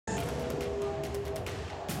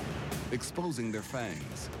Exposing their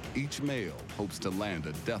fangs, each male hopes to land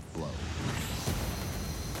a death blow.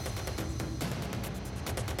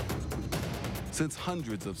 Since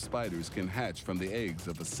hundreds of spiders can hatch from the eggs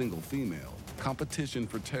of a single female, competition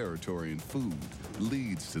for territory and food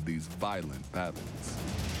leads to these violent battles.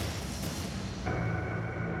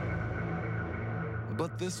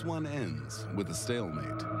 But this one ends with a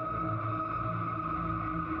stalemate.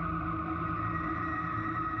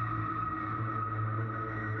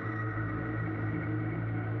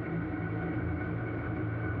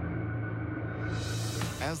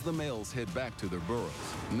 As the males head back to their burrows,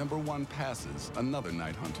 number one passes another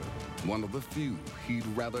night hunter, one of the few he'd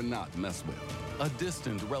rather not mess with, a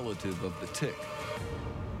distant relative of the tick.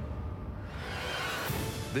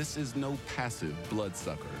 This is no passive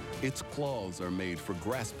bloodsucker. Its claws are made for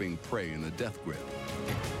grasping prey in a death grip.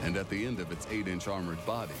 And at the end of its 8-inch armored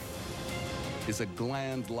body is a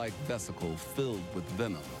gland-like vesicle filled with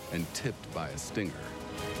venom and tipped by a stinger.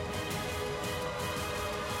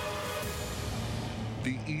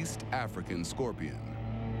 The East African scorpion.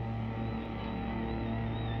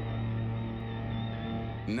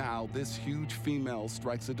 Now, this huge female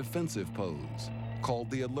strikes a defensive pose called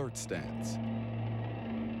the alert stance.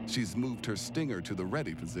 She's moved her stinger to the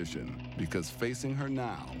ready position because facing her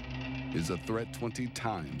now is a threat 20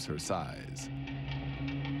 times her size.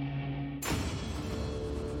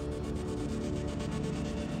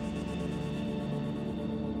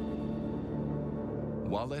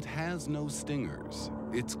 While it has no stingers,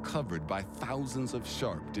 it's covered by thousands of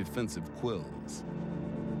sharp defensive quills.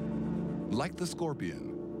 Like the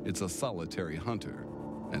scorpion, it's a solitary hunter,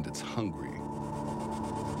 and it's hungry.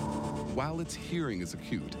 While its hearing is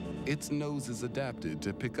acute, its nose is adapted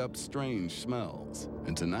to pick up strange smells.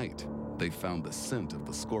 And tonight, they found the scent of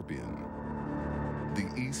the scorpion,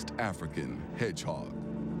 the East African hedgehog.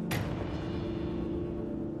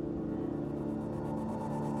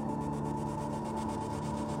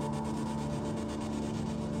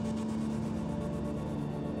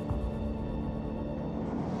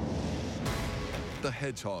 The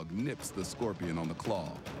hedgehog nips the scorpion on the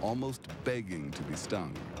claw, almost begging to be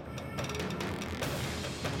stung.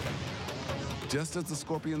 Just as the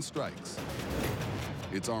scorpion strikes,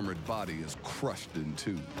 its armored body is crushed in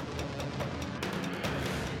two.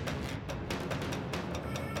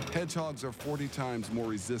 Hedgehogs are 40 times more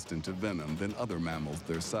resistant to venom than other mammals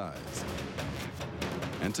their size.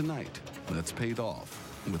 And tonight, that's paid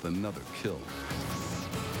off with another kill.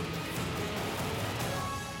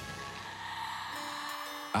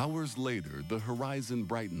 Hours later, the horizon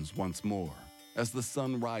brightens once more as the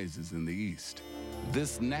sun rises in the east.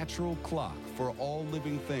 This natural clock for all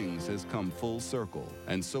living things has come full circle,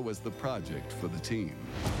 and so has the project for the team.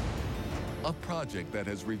 A project that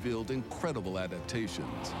has revealed incredible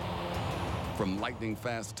adaptations, from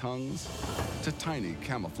lightning-fast tongues to tiny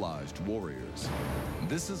camouflaged warriors.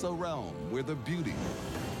 This is a realm where the beauty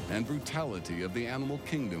and brutality of the animal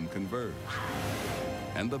kingdom converge,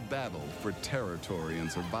 and the battle for territory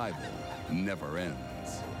and survival never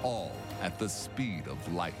ends, all at the speed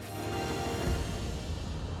of life.